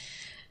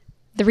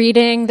The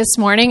reading this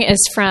morning is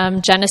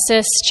from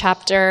Genesis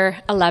chapter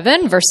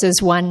 11,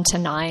 verses 1 to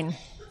 9.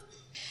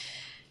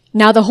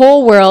 Now the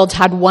whole world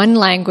had one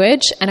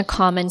language and a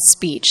common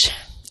speech.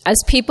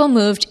 As people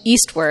moved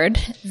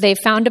eastward, they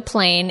found a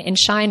plain in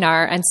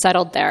Shinar and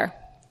settled there.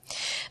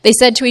 They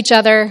said to each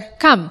other,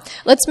 "Come,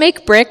 let's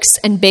make bricks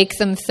and bake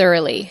them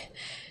thoroughly."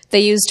 They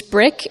used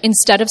brick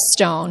instead of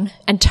stone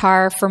and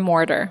tar for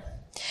mortar.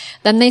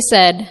 Then they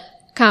said,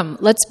 "Come,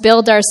 let's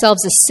build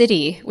ourselves a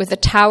city with a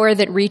tower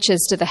that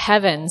reaches to the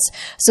heavens,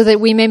 so that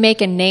we may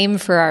make a name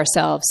for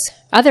ourselves.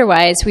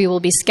 Otherwise, we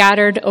will be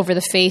scattered over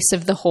the face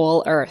of the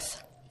whole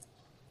earth."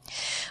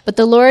 But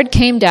the Lord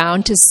came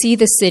down to see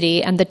the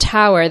city and the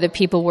tower the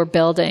people were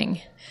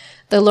building.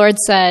 The Lord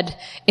said,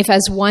 "If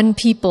as one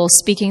people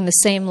speaking the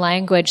same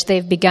language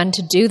they've begun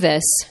to do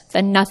this,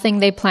 then nothing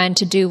they plan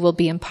to do will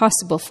be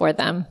impossible for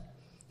them.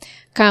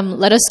 Come,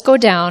 let us go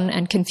down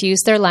and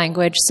confuse their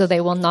language so they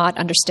will not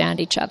understand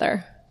each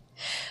other."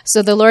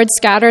 So the Lord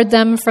scattered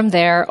them from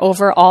there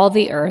over all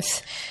the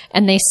earth,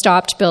 and they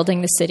stopped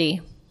building the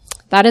city.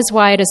 That is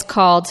why it is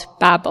called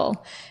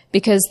Babel,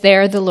 because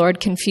there the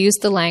Lord confused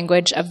the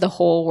language of the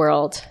whole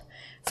world.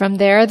 From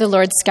there the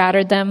Lord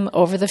scattered them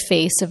over the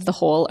face of the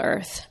whole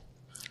earth.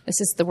 This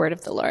is the word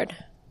of the Lord.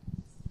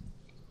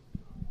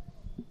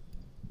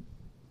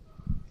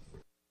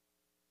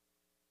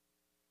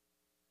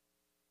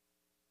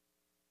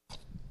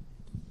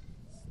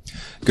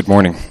 Good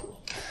morning.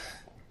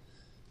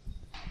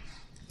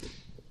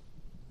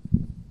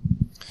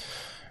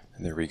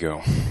 There we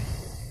go.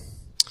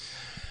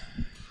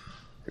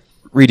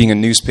 Reading a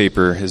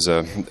newspaper is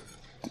a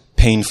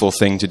painful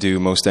thing to do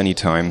most any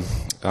time.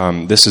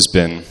 This has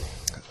been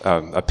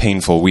a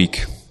painful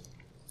week,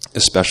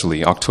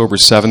 especially. October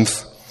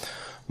 7th,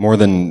 more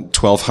than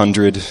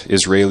 1,200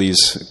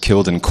 Israelis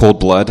killed in cold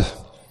blood,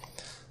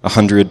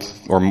 100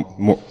 or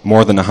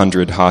more than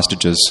 100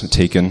 hostages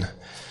taken.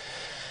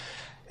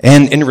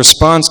 And in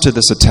response to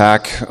this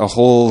attack, a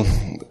whole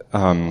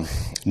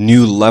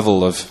new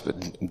level of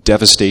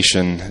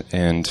devastation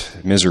and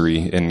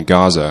misery in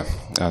Gaza,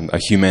 a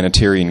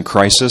humanitarian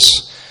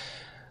crisis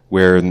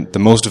where the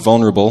most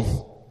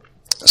vulnerable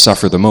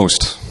suffer the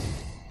most.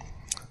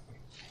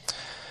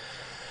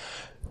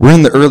 We're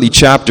in the early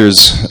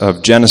chapters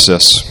of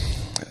Genesis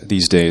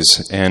these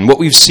days, and what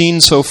we've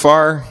seen so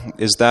far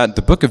is that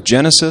the book of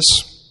Genesis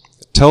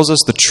tells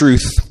us the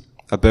truth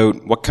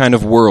about what kind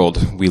of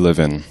world we live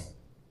in.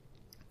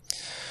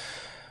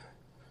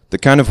 The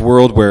kind of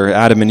world where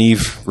Adam and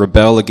Eve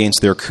rebel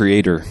against their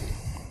Creator,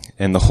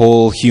 and the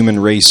whole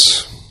human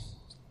race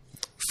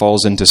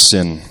falls into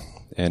sin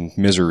and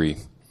misery.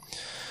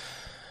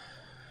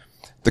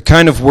 The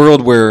kind of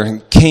world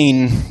where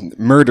Cain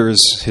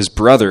murders his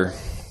brother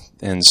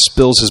and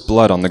spills his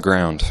blood on the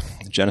ground.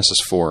 Genesis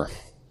 4.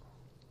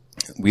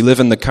 We live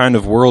in the kind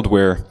of world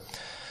where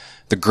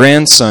the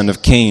grandson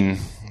of Cain,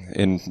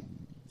 in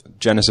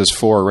Genesis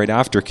 4, right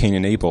after Cain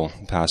and Abel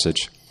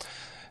passage,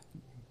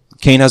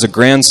 Cain has a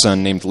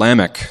grandson named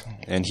Lamech,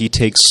 and he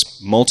takes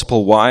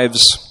multiple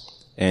wives,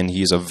 and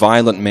he's a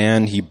violent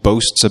man. He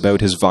boasts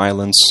about his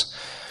violence.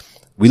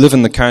 We live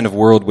in the kind of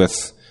world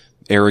with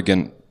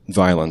arrogant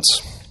violence.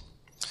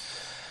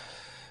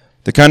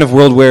 The kind of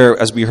world where,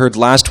 as we heard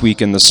last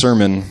week in the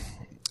sermon,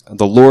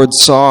 the Lord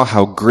saw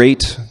how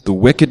great the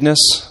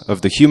wickedness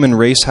of the human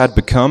race had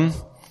become,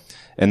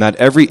 and that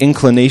every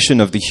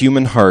inclination of the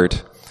human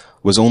heart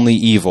was only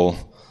evil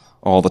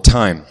all the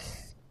time.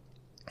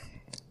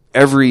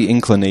 Every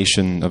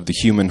inclination of the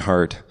human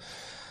heart,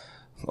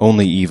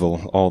 only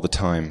evil all the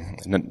time.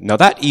 Now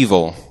that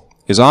evil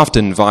is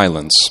often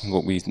violence,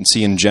 what we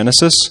see in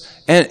Genesis,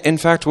 and in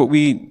fact what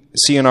we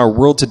see in our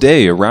world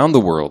today, around the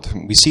world.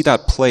 We see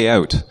that play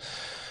out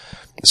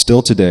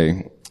still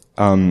today.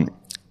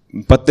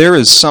 But there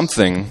is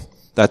something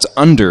that's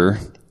under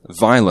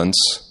violence,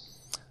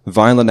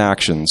 violent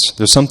actions.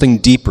 There's something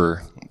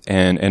deeper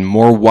and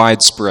more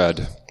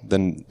widespread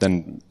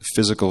than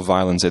physical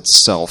violence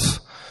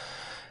itself.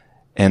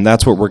 And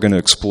that's what we're going to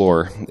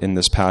explore in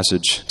this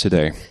passage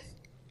today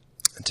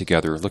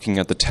together, looking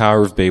at the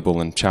Tower of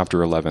Babel in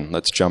chapter 11.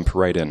 Let's jump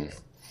right in.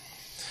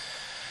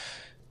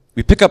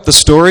 We pick up the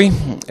story,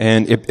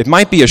 and it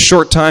might be a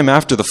short time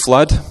after the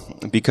flood,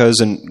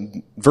 because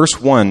in verse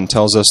 1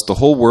 tells us the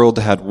whole world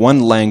had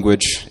one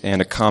language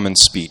and a common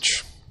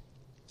speech.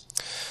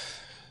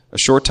 A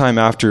short time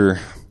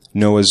after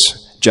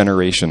Noah's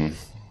generation.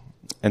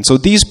 And so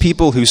these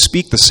people who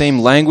speak the same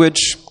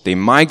language, they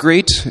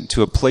migrate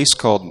to a place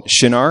called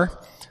Shinar.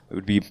 It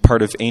would be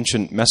part of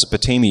ancient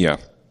Mesopotamia,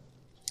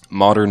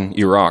 modern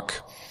Iraq.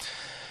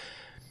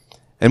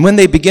 And when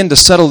they begin to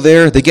settle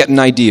there, they get an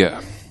idea.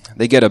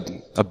 They get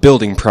a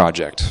building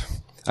project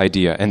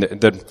idea. And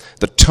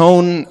the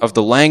tone of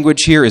the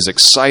language here is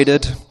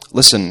excited.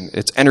 Listen,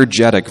 it's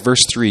energetic.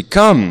 Verse 3,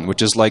 "Come,"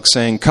 which is like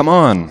saying, come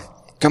on,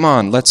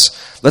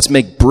 let's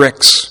make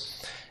bricks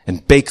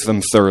and bake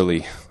them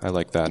thoroughly. I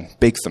like that.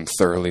 Bake them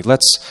thoroughly.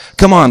 Let's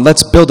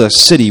build a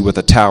city with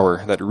a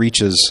tower that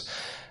reaches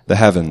the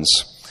heavens.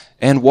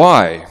 And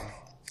why?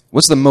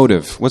 What's the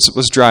motive?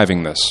 What's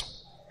driving this?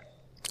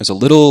 There's a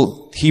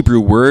little Hebrew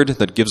word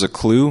that gives a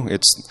clue.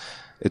 It's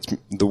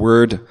the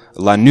word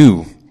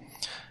lanu,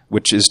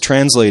 which is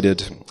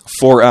translated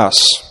for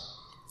us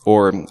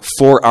or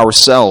for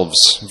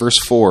ourselves. Verse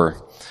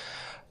 4.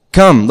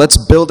 Come,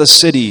 let's build a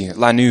city,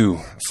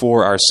 lanu,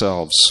 for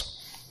ourselves,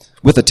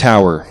 with a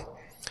tower,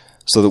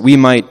 so that we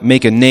might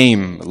make a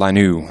name,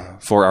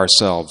 lanu, for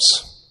ourselves.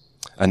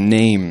 A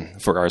name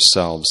for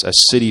ourselves, a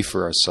city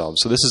for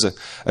ourselves. So this is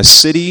a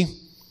city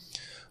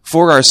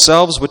for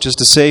ourselves, which is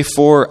to say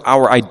for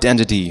our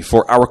identity,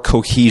 for our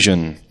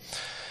cohesion,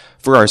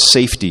 for our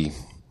safety,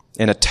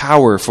 and a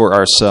tower for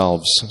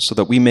ourselves, so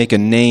that we make a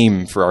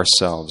name for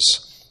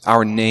ourselves,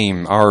 our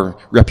name, our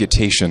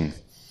reputation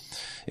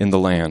in the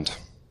land.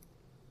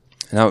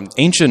 Now,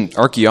 ancient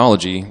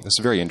archaeology, this is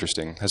very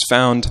interesting, has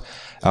found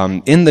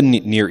in the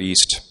Near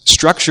East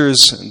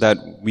structures that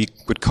we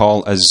would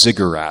call a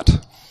ziggurat,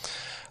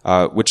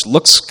 which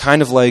looks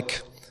kind of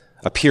like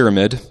a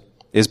pyramid,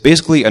 is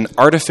basically an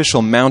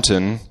artificial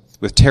mountain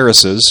with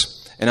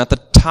terraces, and at the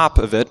top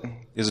of it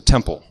is a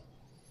temple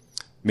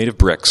made of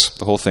bricks,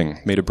 the whole thing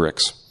made of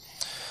bricks.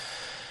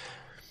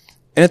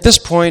 And at this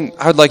point,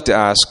 I would like to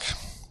ask,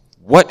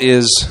 what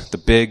is the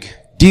big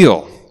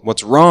deal?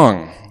 What's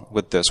wrong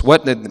with this?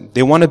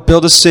 They want to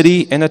build a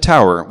city and a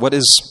tower. What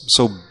is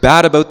so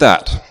bad about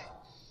that?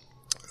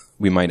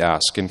 We might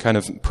ask, and kind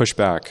of push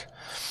back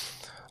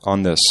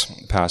on this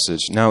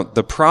passage. Now,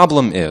 the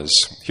problem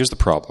is, here's the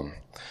problem.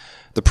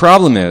 The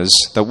problem is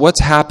that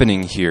what's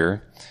happening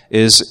here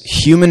is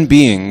human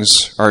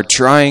beings are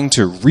trying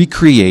to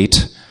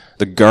recreate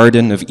the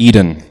Garden of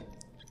Eden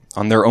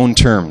on their own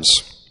terms,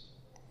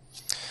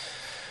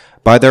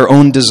 by their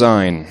own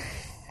design,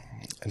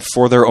 and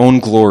for their own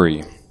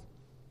glory.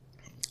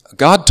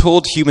 God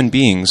told human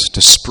beings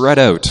to spread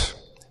out.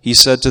 He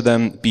said to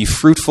them, be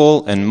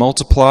fruitful and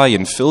multiply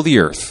and fill the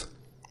earth.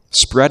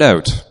 Spread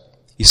out.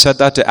 He said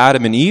that to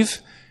Adam and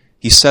Eve.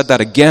 He said that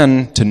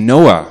again to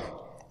Noah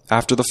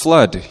after the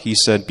flood. He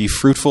said, be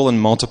fruitful and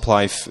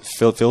multiply,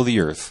 fill the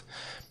earth.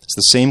 It's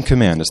the same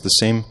command. It's the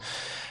same.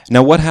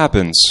 Now what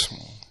happens,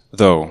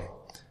 though,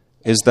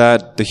 is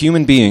that the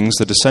human beings,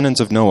 the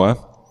descendants of Noah,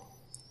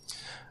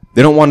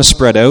 they don't want to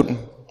spread out.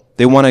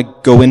 They want to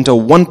go into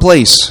one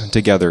place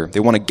together.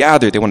 They want to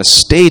gather. They want to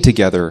stay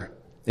together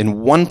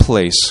in one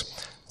place,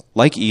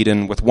 like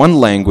Eden, with one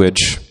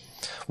language,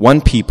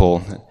 one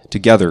people,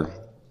 together.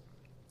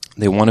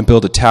 They want to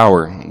build a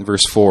tower, in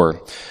verse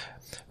 4.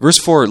 Verse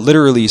 4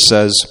 literally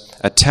says,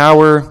 a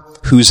tower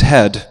whose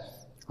head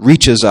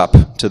reaches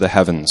up to the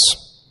heavens.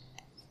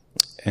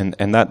 And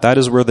that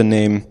is where the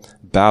name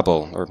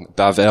Babel, or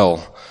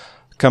Bavel,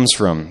 comes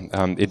from.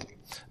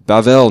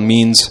 Bavel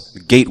means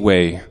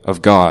gateway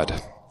of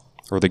God,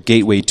 or the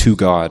gateway to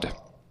God.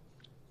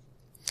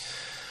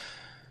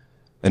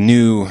 A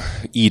new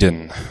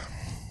Eden.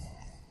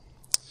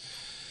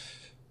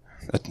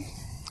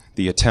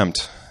 The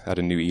attempt at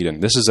a new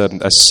Eden. This is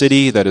a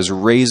city that is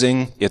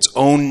raising its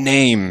own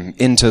name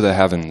into the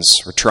heavens,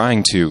 or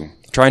trying to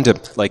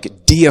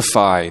like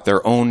deify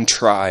their own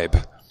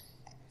tribe.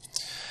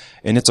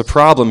 And it's a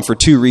problem for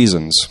two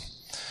reasons.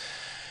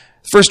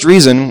 First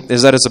reason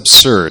is that it's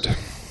absurd.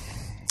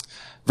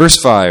 Verse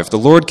 5, the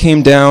Lord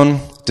came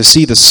down to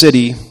see the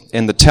city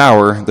and the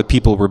tower the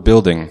people were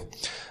building.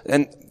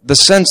 And the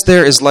sense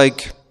there is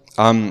like,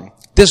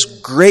 this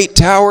great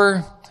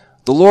tower,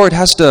 the Lord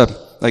has to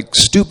like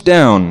stoop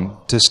down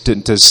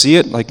to see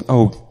it. Like,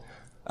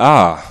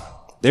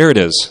 there it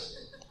is.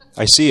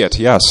 I see it.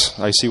 Yes,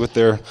 I see what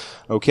they're,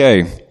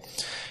 okay.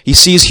 He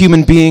sees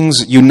human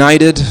beings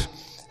united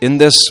in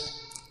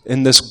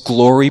this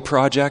glory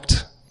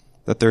project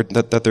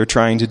that they're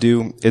trying to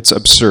do. It's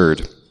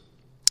absurd.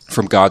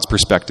 From God's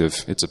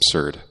perspective, it's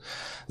absurd.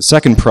 The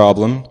second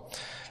problem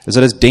is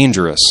that it's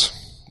dangerous,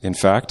 in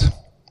fact,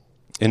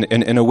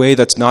 in a way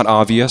that's not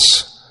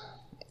obvious,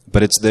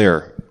 but it's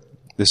there.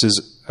 This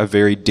is a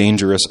very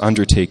dangerous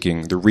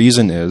undertaking. The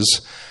reason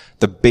is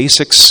the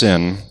basic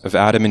sin of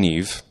Adam and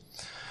Eve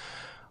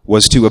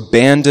was to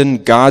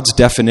abandon God's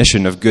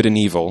definition of good and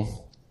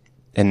evil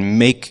and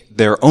make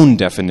their own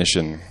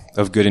definition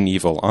of good and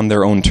evil on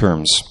their own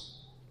terms.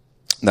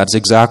 That's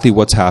exactly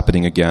what's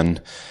happening again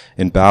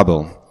in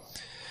Babel.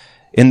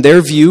 In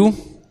their view,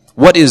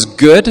 what is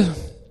good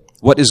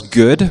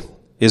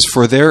is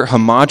for their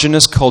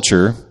homogeneous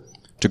culture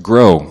to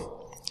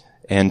grow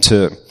and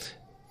to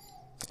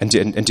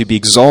be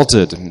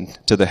exalted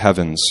to the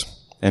heavens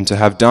and to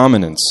have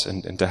dominance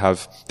and to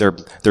have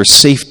their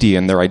safety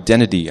and their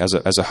identity as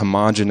a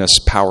homogeneous,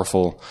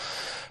 powerful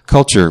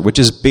culture, which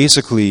is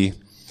basically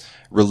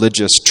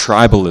religious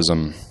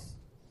tribalism,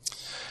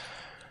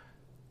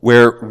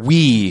 where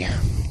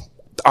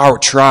our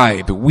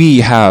tribe, we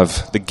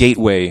have the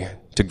gateway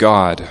to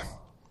God.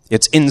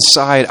 It's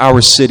inside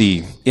our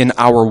city, in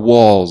our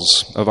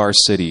walls of our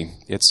city.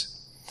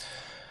 It's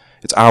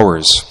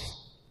ours.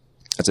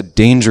 It's a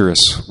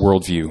dangerous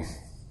worldview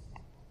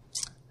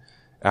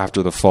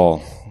after the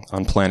fall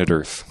on planet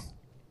Earth,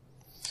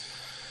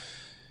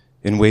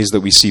 in ways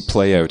that we see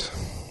play out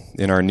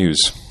in our news.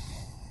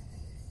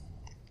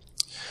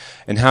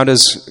 And how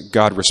does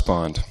God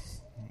respond?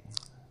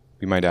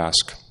 We might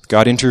ask.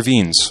 God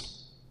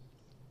intervenes.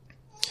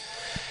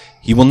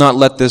 He will not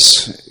let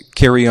this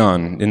carry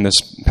on in this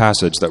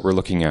passage that we're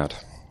looking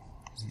at.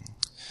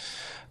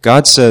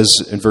 God says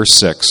in verse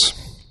 6,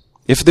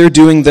 if they're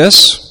doing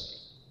this,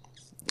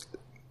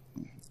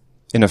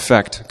 in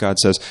effect, God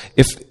says,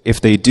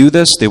 if they do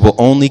this, they will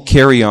only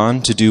carry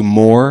on to do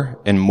more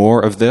and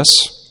more of this.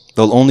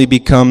 They'll only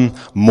become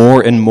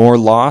more and more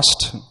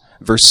lost.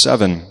 Verse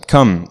 7,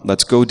 come,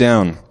 let's go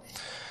down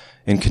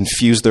and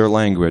confuse their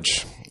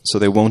language so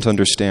they won't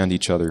understand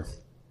each other.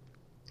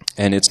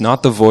 And it's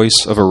not the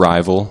voice of a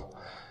rival.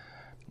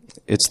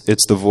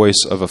 It's the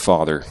voice of a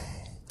father,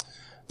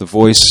 the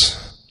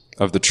voice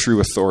of the true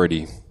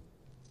authority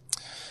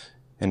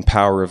and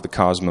power of the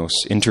cosmos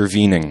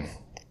intervening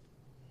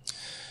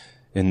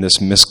in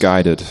this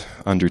misguided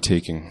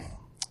undertaking.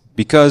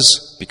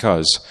 Because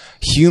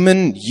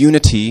human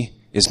unity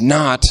is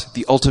not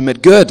the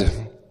ultimate good.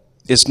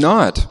 It's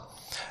not.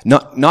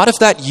 Not if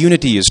that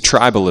unity is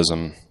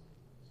tribalism.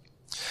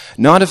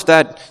 Not if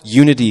that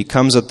unity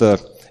comes at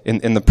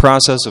in the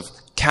process of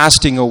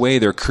casting away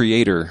their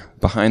creator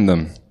behind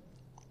them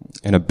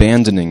and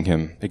abandoning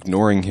him,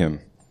 ignoring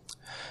him.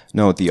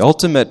 No, the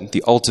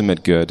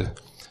ultimate good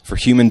for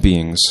human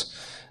beings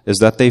is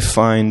that they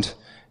find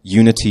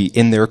unity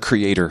in their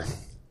creator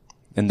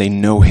and they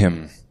know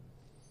him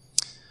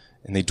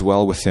and they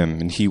dwell with him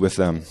and he with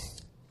them.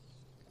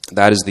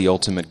 That is the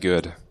ultimate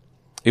good.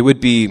 It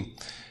would be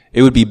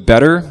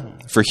better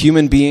for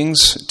human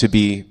beings to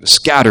be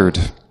scattered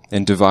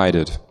and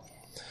divided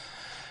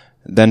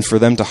than for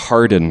them to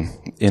harden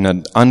in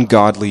an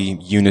ungodly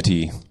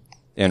unity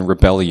and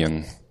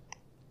rebellion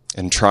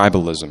and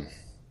tribalism.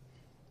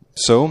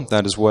 So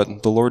that is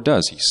what the Lord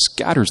does. He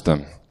scatters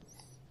them.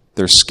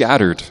 They're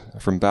scattered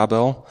from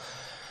Babel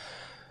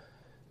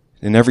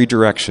in every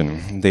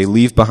direction. They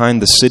leave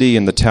behind the city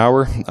and the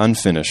tower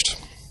unfinished.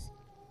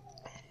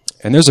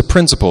 And there's a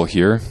principle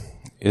here.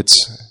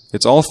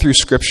 It's all through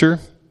Scripture,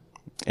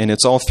 and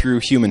it's all through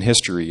human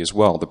history as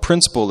well. The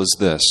principle is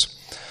this,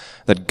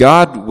 that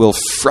God will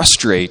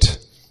frustrate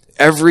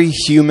every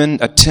human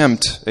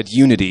attempt at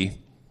unity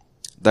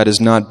that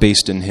is not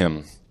based in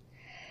him.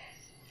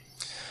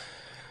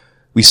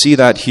 We see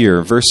that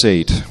here, verse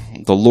 8.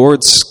 The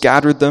Lord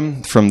scattered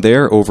them from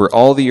there over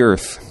all the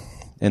earth,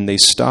 and they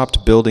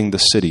stopped building the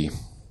city.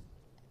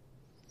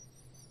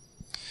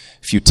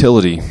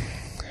 Futility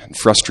and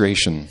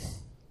frustration.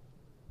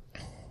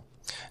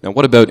 Now,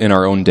 what about in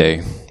our own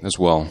day as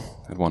well?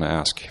 I'd want to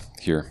ask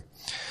here.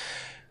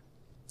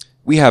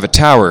 We have a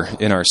tower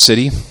in our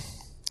city.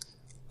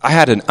 I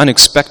had an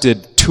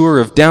unexpected tour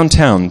of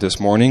downtown this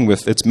morning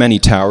with its many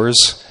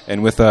towers,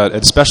 and with an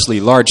especially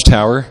large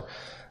tower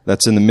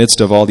that's in the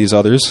midst of all these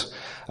others.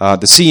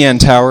 The CN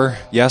Tower,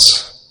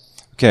 yes.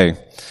 Okay.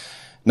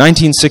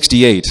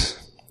 1968,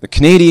 the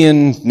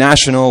Canadian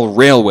National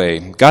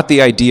Railway got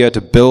the idea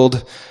to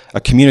build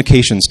a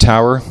communications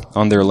tower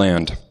on their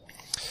land,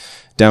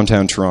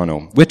 downtown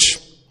Toronto, which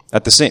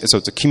so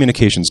it's a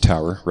communications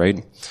tower,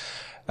 right?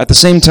 At the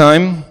same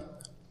time,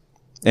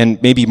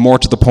 and maybe more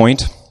to the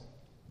point,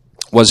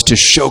 was to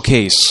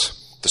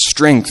showcase the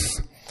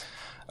strength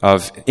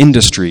of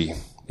industry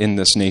in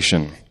this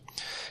nation.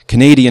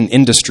 Canadian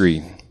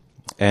industry,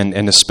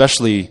 and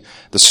especially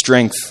the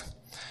strength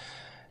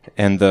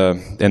and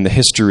the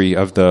history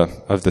of the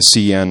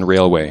CN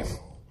Railway.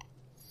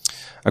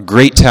 A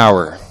great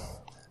tower,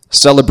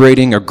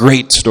 celebrating a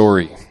great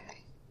story.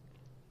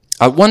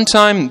 At one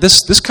time,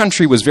 this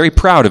country was very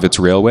proud of its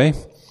railway.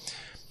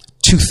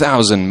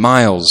 2,000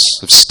 miles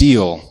of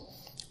steel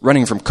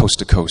running from coast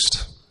to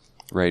coast,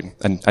 right?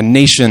 A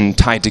nation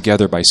tied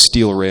together by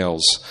steel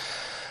rails.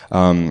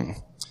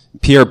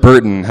 Pierre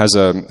Burton has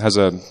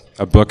a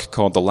book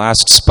called The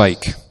Last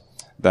Spike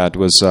that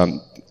was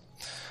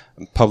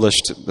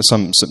published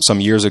some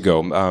years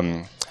ago.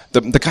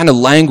 The kind of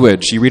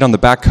language you read on the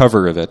back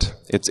cover of it,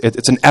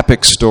 it's an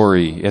epic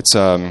story. It's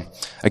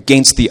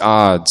against the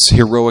odds,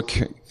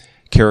 heroic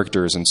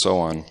characters, and so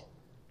on.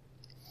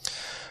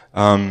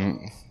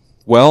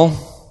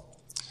 Well,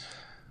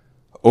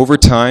 over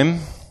time,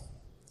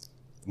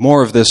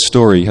 more of this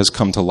story has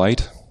come to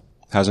light,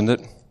 hasn't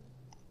it?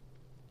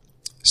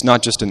 It's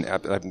not just an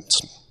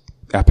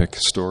epic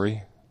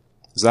story.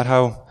 Is that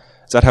how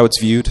it's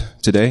viewed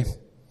today?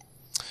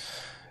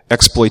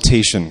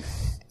 Exploitation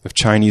of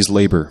Chinese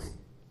labor.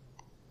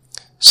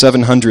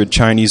 700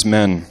 Chinese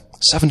men,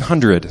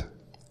 700,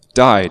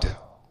 died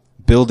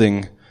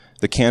building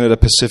the Canada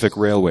Pacific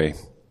Railway.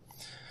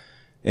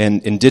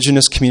 And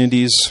indigenous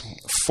communities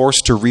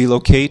forced to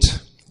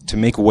relocate to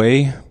make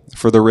way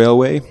for the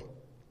railway,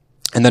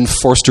 and then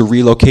forced to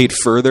relocate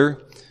further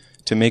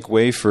to make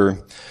way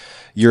for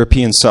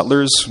European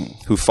settlers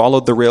who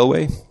followed the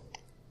railway.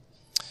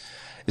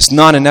 It's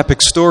not an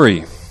epic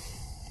story.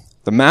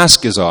 The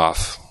mask is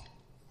off.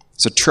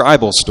 It's a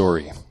tribal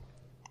story.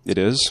 It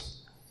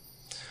is.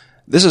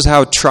 This is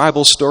how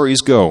tribal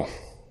stories go.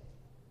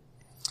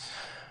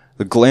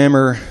 The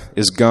glamour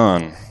is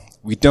gone.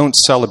 We don't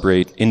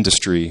celebrate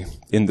industry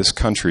in this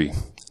country.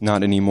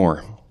 Not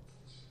anymore.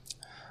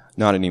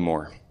 Not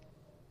anymore.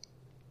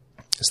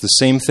 It's the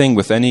same thing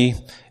with any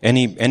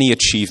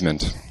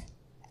achievement.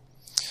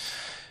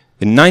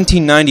 In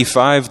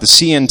 1995, the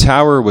CN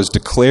Tower was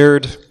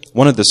declared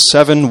one of the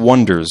 7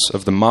 wonders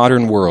of the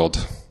modern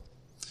world.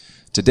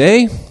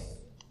 Today,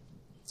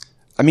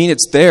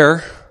 it's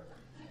there.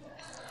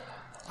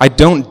 I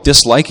don't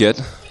dislike it.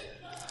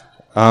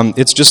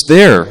 It's just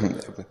there.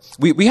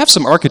 We have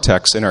some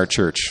architects in our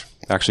church,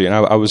 actually, and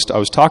I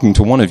was talking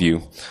to one of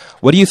you.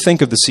 What do you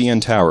think of the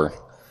CN Tower?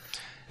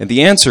 And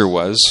the answer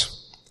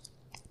was,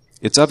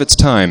 it's of its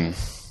time.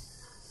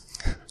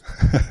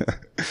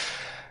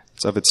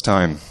 It's of its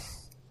time.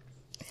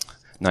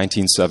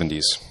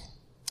 1970s.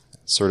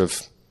 Sort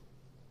of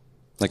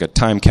like a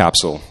time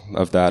capsule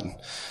of that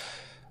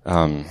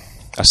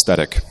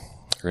aesthetic.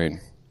 Right?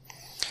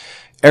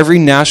 Every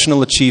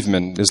national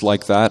achievement is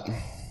like that.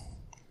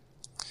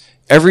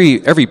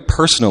 Every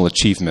personal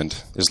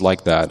achievement is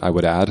like that, I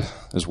would add,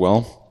 as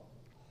well.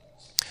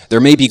 There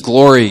may be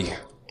glory,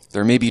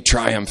 there may be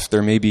triumph,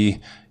 there may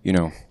be,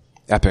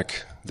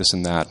 epic, this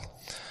and that.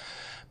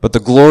 But the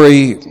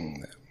glory,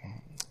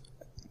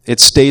 it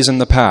stays in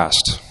the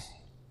past.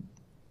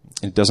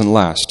 It doesn't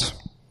last.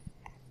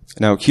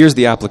 Now, here's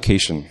the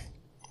application.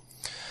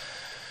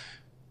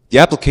 The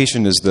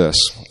application is this.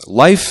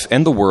 Life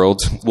and the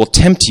world will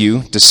tempt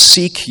you to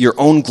seek your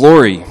own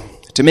glory,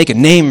 to make a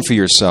name for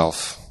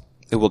yourself.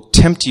 It will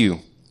tempt you.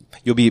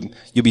 You'll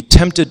be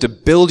tempted to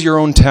build your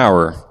own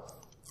tower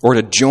or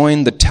to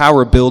join the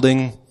tower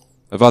building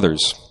of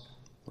others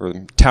or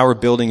the tower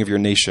building of your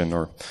nation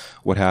or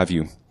what have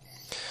you.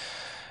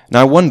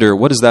 Now, I wonder,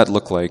 what does that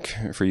look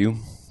like for you?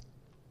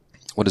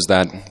 What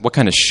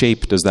kind of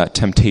shape does that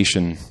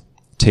temptation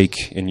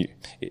take in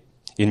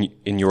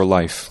your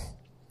life?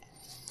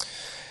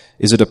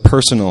 Is it a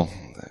personal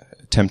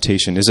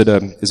temptation? Is it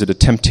a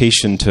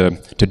temptation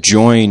to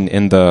join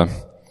in the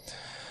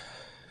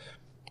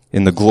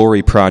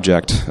glory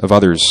project of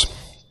others?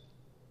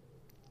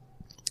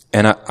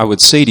 And I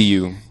would say to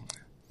you,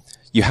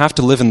 you have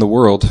to live in the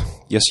world.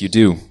 Yes, you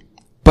do.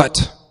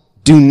 But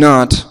do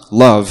not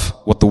love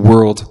what the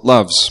world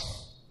loves.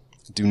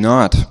 Do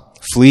not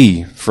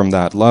flee from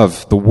that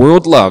love. The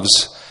world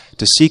loves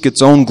to seek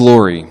its own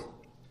glory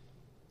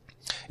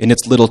in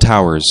its little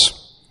towers,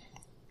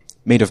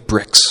 made of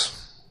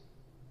bricks,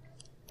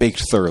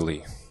 baked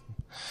thoroughly.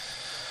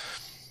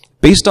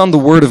 Based on the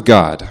Word of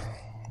God,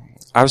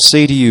 I would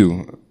say to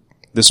you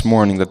this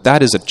morning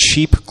that is a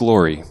cheap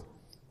glory,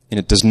 and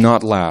it does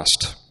not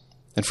last.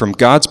 And from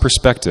God's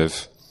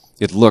perspective,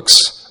 it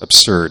looks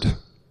absurd.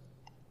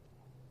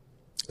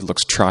 It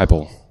looks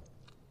tribal.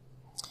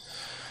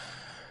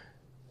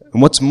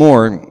 And what's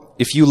more,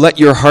 if you let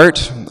your heart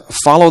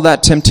follow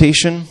that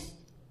temptation,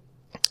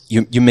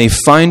 you may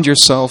find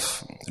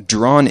yourself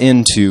drawn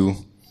into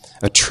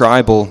a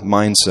tribal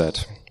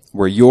mindset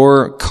where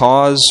your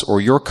cause or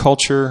your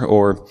culture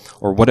or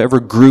whatever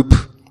group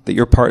that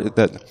you're part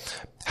that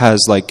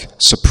has like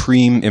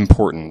supreme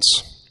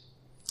importance.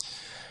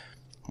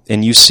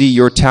 And you see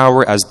your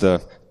tower as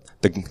the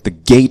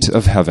gate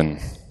of heaven.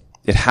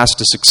 It has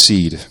to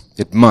succeed.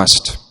 It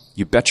must.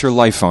 You bet your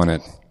life on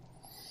it.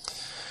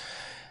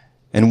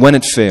 And when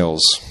it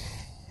fails,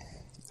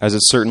 as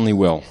it certainly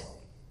will,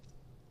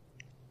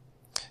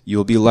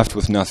 you'll be left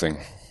with nothing.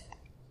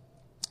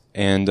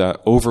 And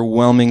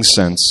overwhelming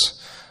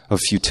sense of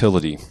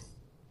futility.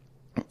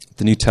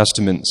 The New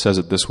Testament says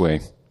it this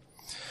way.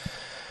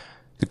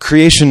 The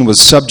creation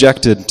was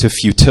subjected to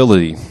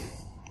futility,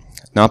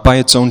 not by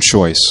its own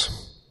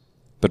choice,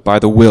 but by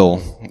the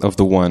will of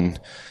the one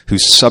who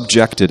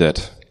subjected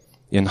it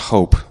in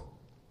hope.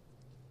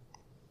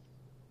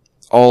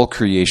 All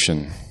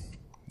creation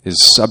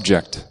is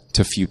subject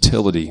to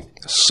futility,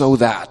 so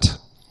that,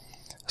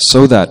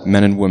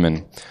 men and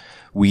women,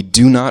 we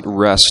do not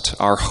rest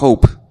our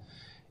hope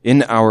in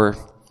the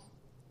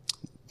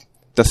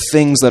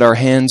things that our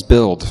hands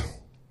build,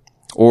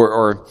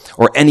 or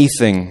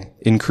anything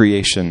in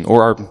creation,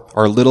 or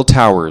our little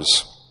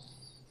towers.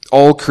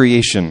 All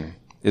creation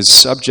is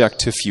subject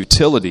to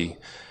futility,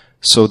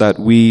 so that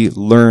we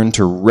learn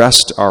to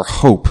rest our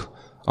hope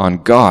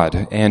on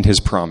God and His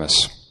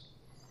promise.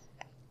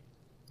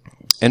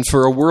 And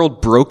for a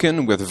world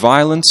broken with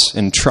violence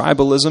and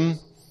tribalism,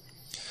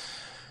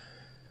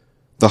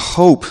 the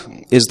hope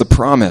is the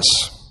promise.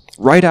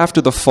 Right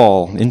after the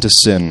fall into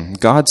sin,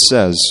 God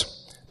says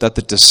that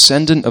the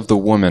descendant of the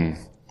woman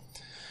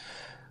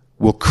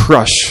will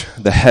crush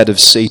the head of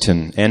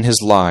Satan and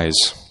his lies.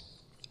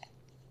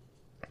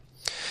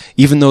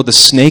 Even though the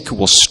snake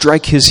will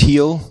strike his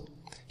heel,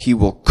 he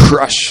will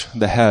crush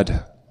the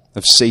head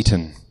of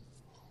Satan.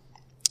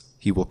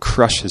 He will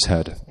crush his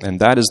head. And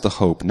that is the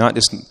hope.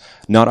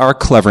 Not our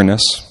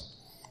cleverness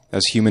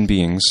as human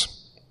beings.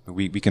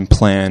 We can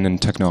plan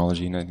and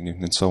technology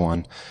and so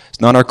on.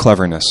 It's not our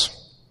cleverness.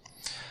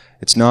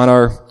 It's not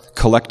our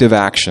collective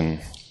action.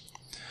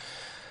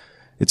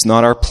 It's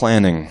not our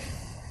planning.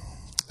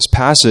 This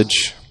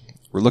passage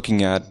we're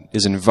looking at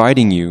is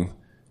inviting you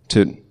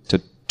to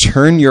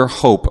turn your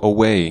hope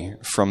away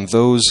from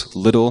those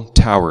little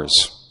towers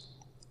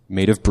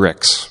made of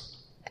bricks,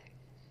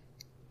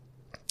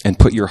 and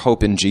put your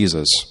hope in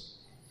Jesus.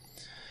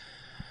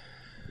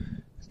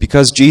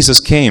 Because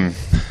Jesus came,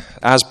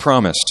 as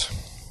promised,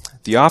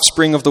 the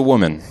offspring of the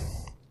woman,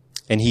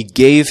 and he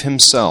gave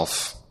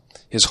himself,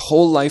 his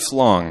whole life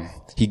long,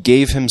 he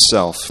gave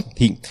himself.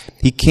 He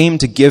came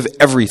to give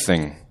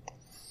everything.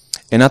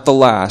 And at the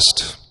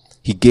last,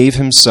 he gave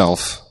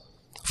himself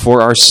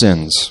for our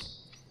sins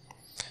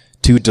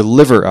to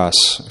deliver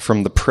us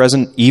from the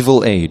present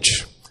evil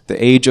age,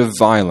 the age of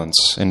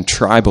violence and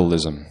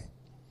tribalism.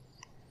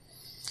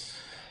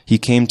 He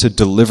came to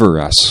deliver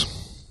us,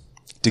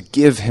 to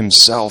give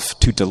himself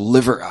to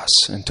deliver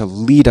us and to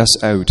lead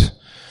us out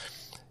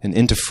and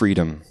into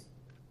freedom,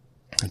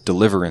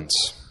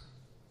 deliverance.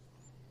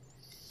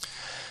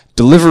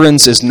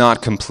 Deliverance is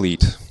not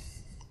complete.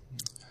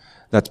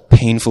 That's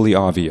painfully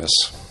obvious,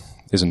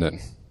 isn't it?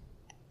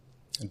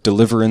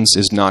 Deliverance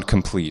is not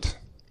complete.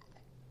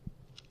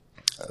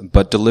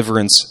 But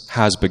deliverance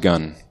has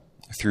begun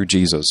through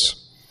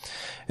Jesus.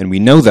 And we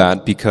know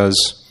that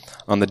because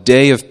on the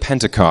day of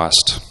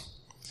Pentecost,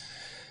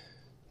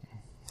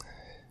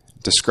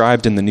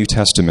 described in the New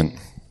Testament,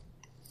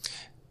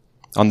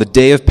 on the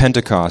day of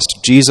Pentecost,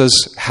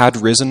 Jesus had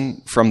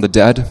risen from the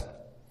dead,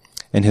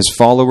 and his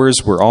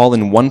followers were all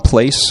in one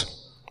place,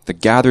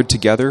 that gathered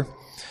together,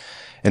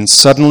 and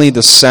suddenly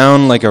the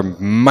sound like a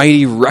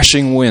mighty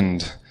rushing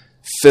wind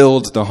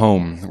filled the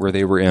home where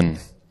they were in,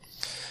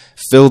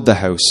 filled the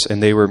house,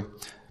 and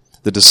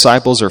the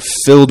disciples are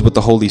filled with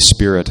the Holy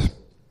Spirit.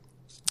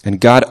 And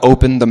God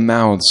opened the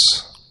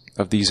mouths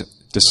of these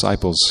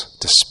disciples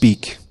to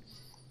speak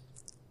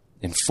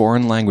in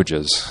foreign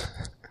languages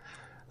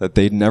that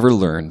they'd never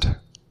learned.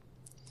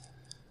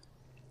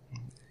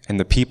 And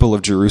the people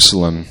of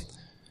Jerusalem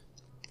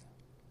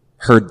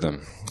heard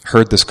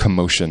this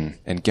commotion,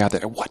 and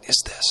gathered. What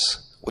is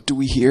this? What do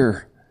we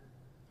hear?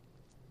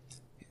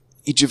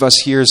 Each of us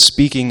here is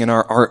speaking in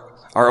our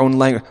own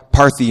language.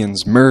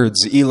 Parthians,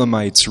 Medes,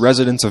 Elamites,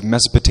 residents of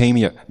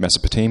Mesopotamia,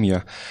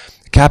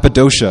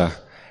 Cappadocia,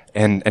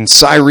 and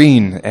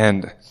Cyrene,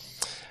 and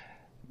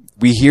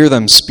we hear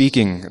them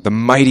speaking the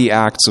mighty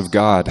acts of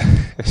God.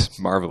 It's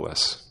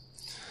marvelous.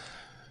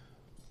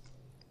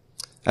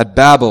 At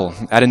Babel,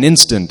 at an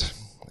instant,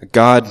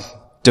 God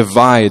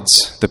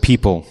divides the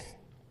people.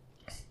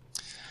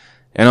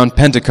 And on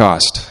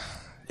Pentecost,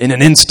 in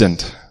an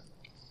instant,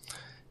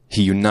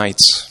 he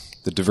unites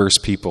the diverse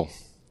people.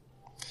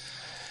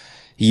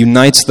 He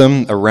unites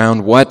them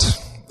around what?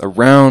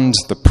 Around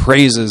the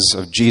praises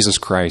of Jesus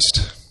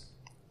Christ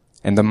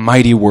and the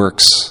mighty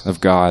works of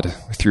God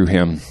through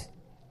him.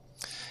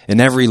 In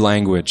every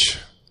language.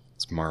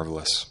 It's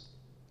marvelous.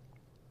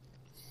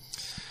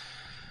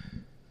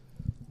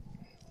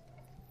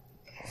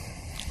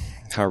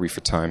 How are we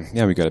for time?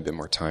 Yeah, we got a bit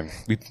more time.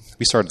 We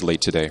started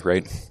late today,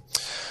 right?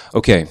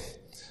 Okay.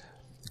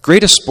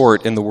 Greatest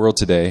sport in the world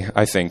today,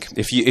 I think,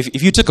 if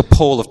you took a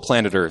poll of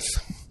planet Earth,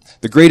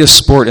 the greatest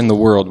sport in the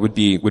world would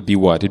be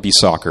what? It'd be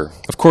soccer.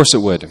 Of course it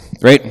would,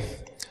 right?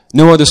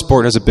 No other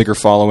sport has a bigger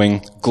following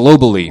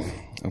globally,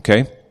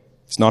 okay?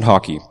 It's not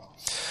hockey.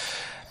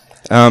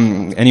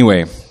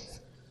 Anyway,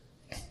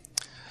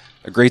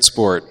 a great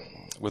sport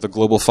with a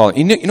global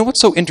following. You know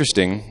what's so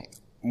interesting?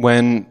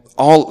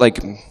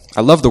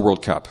 I love the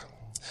World Cup.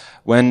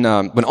 When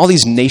all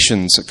these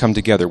nations come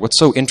together, what's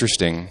so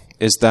interesting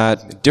is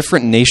that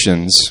different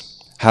nations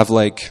have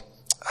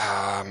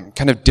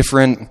kind of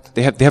different.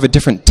 They have a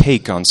different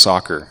take on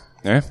soccer.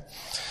 Yeah?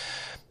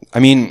 I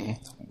mean,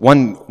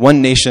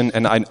 one nation,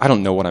 and I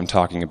don't know what I'm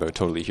talking about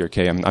totally here.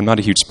 Okay, I'm not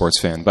a huge sports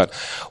fan, but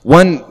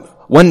one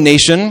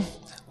nation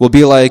will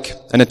be like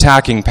an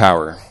attacking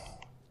power.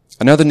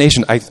 Another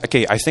nation, I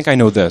think I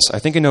know this. I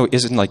think I know,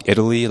 isn't like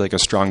Italy like a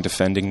strong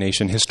defending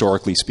nation,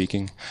 historically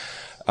speaking?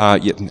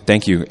 Yeah,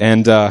 thank you.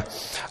 And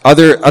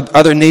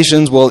other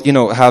nations will,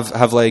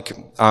 have like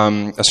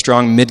a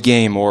strong mid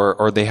game,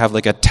 or they have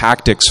like a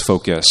tactics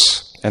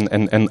focus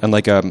and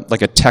like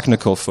a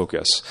technical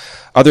focus.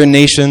 Other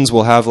nations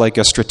will have like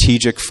a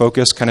strategic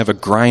focus, kind of a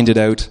grinded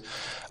out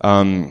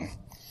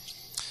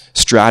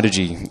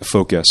strategy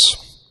focus.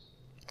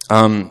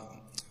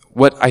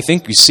 What I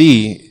think we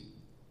see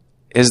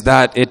is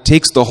that it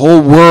takes the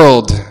whole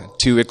world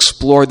to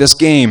explore this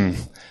game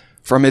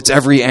from its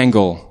every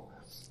angle.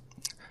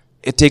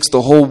 It takes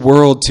the whole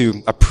world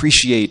to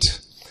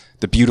appreciate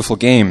the beautiful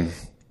game,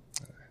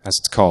 as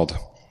it's called.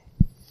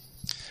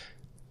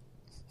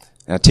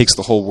 And it takes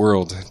the whole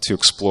world to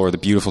explore the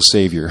beautiful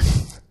Savior.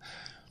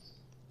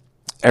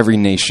 Every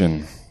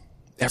nation,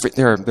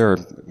 there are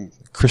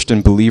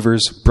Christian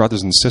believers,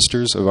 brothers and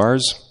sisters of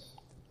ours,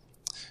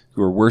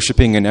 who are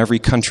worshiping in every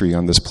country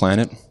on this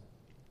planet.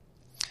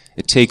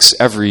 It takes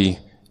every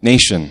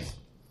nation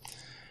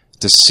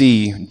to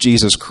see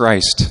Jesus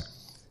Christ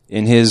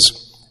in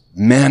his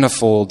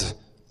manifold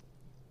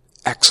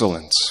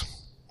excellence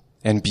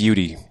and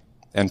beauty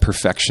and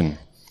perfection.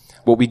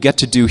 What we get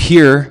to do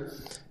here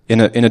in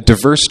a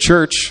diverse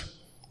church,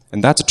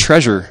 and that's a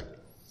treasure,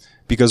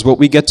 because what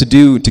we get to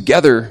do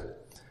together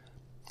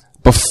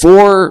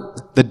Before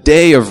the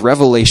day of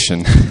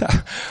revelation,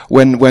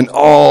 when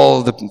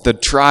all the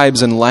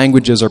tribes and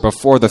languages are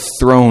before the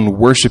throne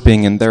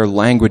worshiping in their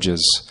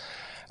languages,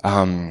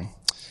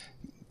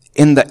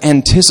 in the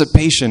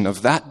anticipation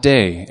of that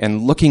day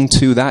and looking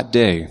to that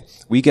day,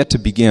 we get to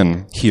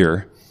begin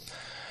here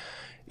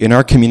in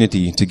our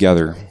community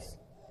together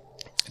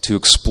to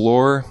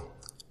explore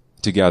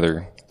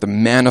together the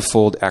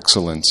manifold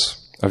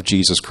excellence of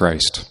Jesus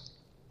Christ.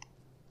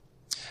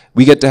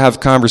 We get to have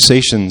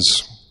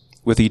conversations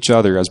with each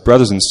other as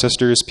brothers and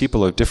sisters,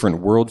 people of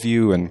different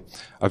worldview and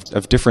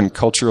of different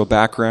cultural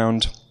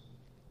background.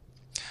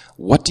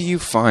 What do you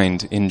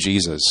find in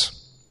Jesus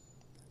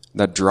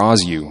that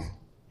draws you?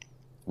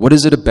 What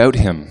is it about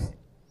him?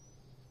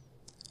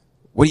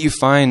 What do you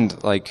find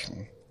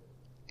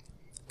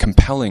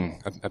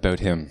compelling about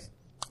him?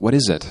 What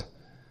is it?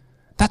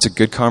 That's a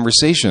good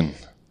conversation.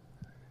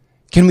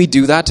 Can we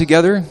do that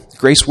together,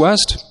 Grace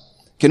West?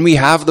 Can we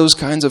have those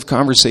kinds of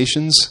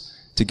conversations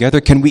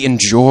together? Can we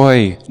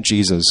enjoy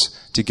Jesus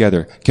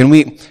together? Can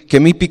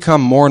we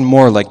become more and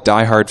more like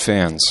diehard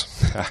fans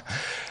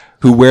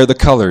who wear the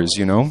colors,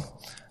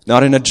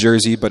 not in a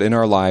jersey, but in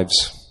our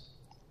lives,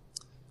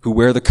 who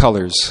wear the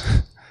colors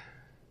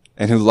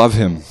and who love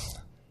him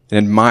and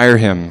admire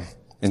him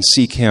and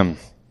seek him,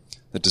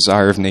 the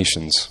desire of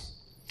nations.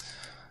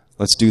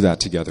 Let's do that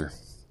together.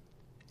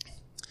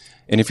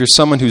 And if you're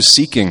someone who's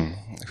seeking,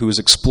 who is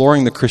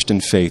exploring the Christian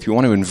faith, we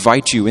want to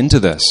invite you into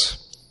this.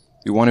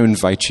 We want to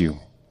invite you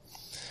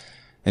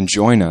and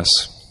join us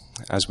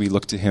as we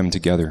look to him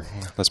together.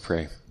 Let's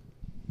pray.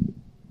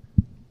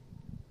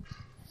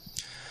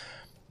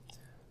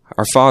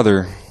 Our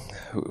Father,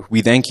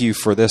 we thank you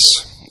for this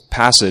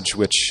passage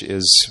which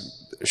is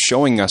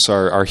showing us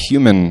our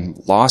human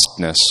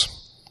lostness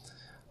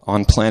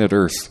on planet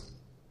Earth.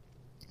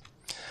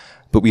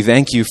 But we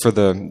thank you for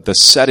the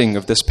setting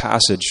of this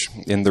passage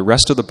in the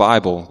rest of the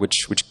Bible,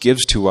 which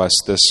gives to us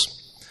this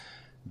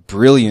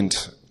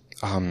brilliant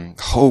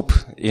hope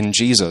in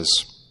Jesus.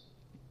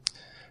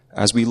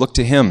 As we look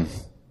to him,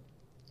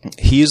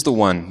 he is the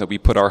one that we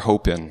put our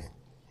hope in.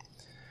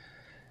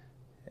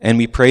 And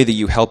we pray that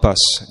you help us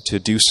to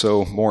do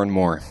so more and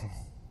more.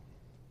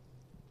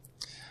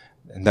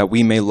 And that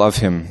we may love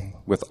him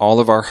with all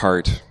of our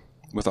heart,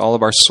 with all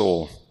of our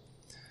soul,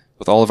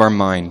 with all of our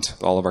mind,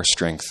 with all of our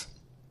strength.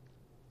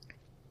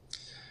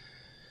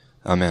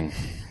 Amen.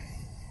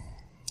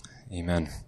 Amen.